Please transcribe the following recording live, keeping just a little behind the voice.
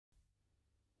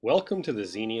Welcome to the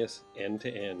Zenius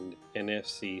End-to-End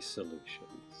NFC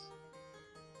solutions.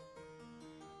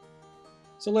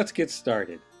 So let's get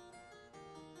started.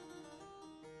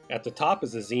 At the top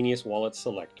is the Zenius Wallet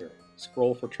Selector.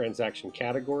 Scroll for transaction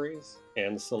categories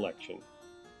and selection.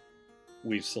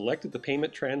 We've selected the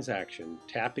payment transaction.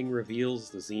 Tapping reveals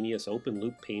the Zenius open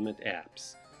loop payment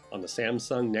apps. On the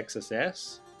Samsung Nexus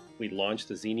S, we launched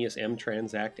the Zenius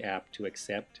M-Transact app to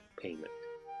accept payment.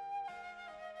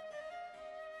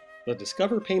 The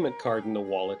Discover payment card in the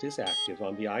wallet is active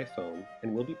on the iPhone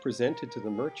and will be presented to the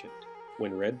merchant.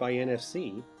 When read by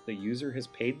NFC, the user has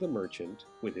paid the merchant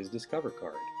with his Discover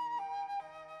card.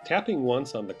 Tapping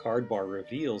once on the card bar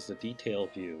reveals the detail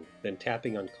view, then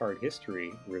tapping on card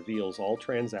history reveals all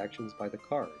transactions by the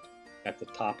card. At the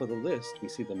top of the list, we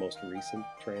see the most recent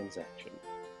transaction.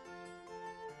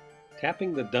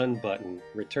 Tapping the Done button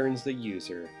returns the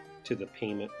user to the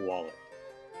payment wallet.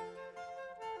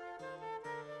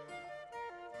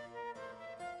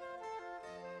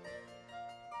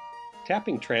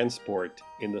 Tapping Transport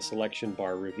in the selection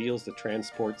bar reveals the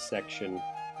transport section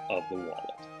of the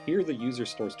wallet. Here the user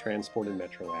stores transport and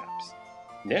Metro apps.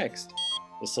 Next,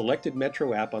 the selected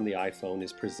Metro app on the iPhone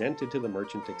is presented to the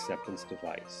merchant acceptance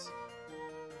device.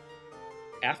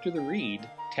 After the read,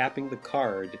 tapping the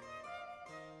card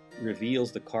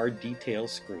reveals the card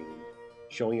details screen,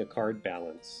 showing a card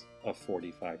balance of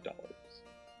 $45.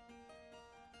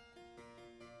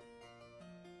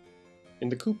 In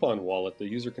the coupon wallet, the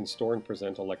user can store and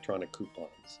present electronic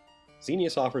coupons.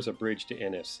 Zenius offers a bridge to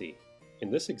NFC. In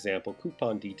this example,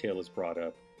 coupon detail is brought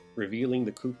up, revealing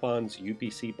the coupon's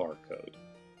UPC barcode.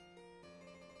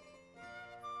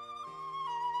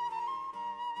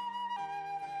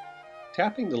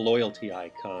 Tapping the loyalty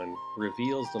icon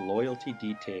reveals the loyalty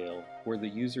detail where the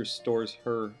user stores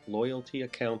her loyalty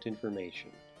account information.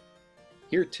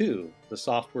 Here too, the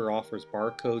software offers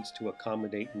barcodes to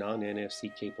accommodate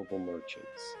non-NFC capable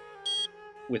merchants.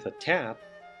 With a tap,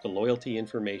 the loyalty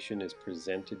information is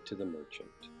presented to the merchant.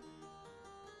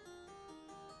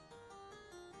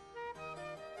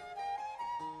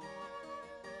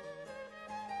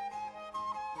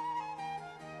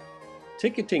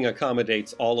 Ticketing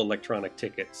accommodates all electronic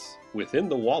tickets. Within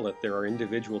the wallet, there are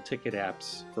individual ticket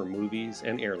apps for movies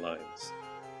and airlines.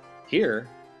 Here,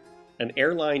 an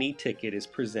airline e-ticket is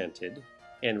presented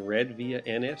and read via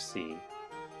NFC,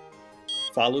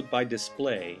 followed by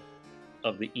display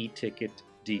of the e-ticket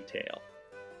detail.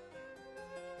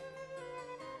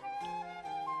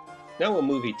 Now a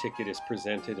movie ticket is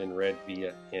presented and read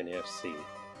via NFC,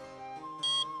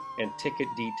 and ticket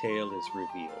detail is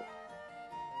revealed.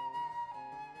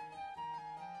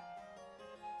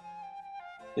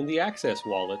 In the Access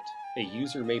wallet, a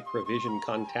user may provision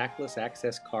contactless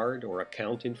access card or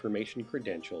account information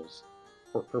credentials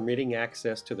for permitting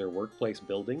access to their workplace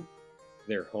building,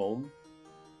 their home,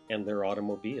 and their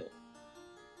automobile.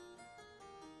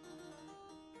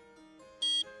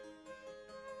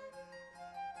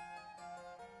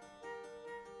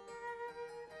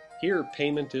 Here,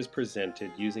 payment is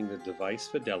presented using the Device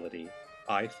Fidelity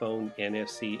iPhone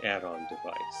NFC add-on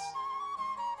device.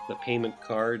 The payment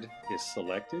card is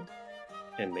selected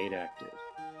and made active.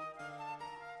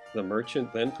 The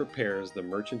merchant then prepares the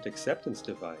merchant acceptance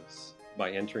device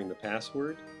by entering the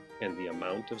password and the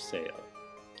amount of sale.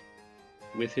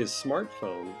 With his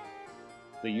smartphone,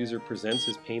 the user presents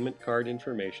his payment card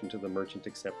information to the merchant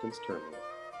acceptance terminal.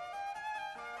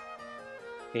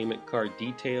 Payment card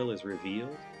detail is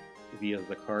revealed via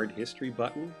the card history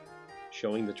button,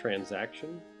 showing the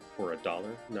transaction for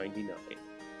 $1.99.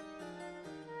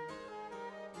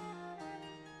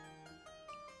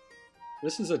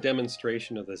 This is a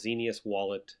demonstration of the Zenius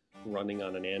wallet running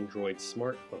on an Android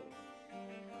smartphone.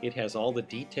 It has all the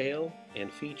detail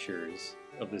and features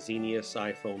of the Zenius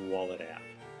iPhone wallet app.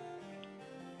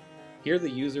 Here the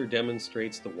user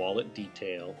demonstrates the wallet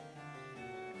detail,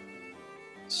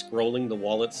 scrolling the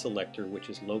wallet selector, which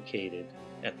is located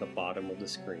at the bottom of the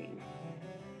screen.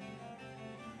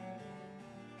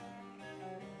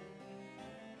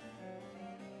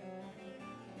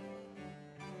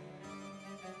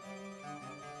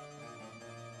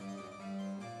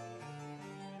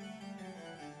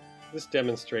 This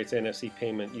demonstrates NFC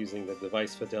payment using the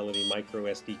Device Fidelity micro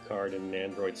SD card in an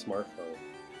Android smartphone.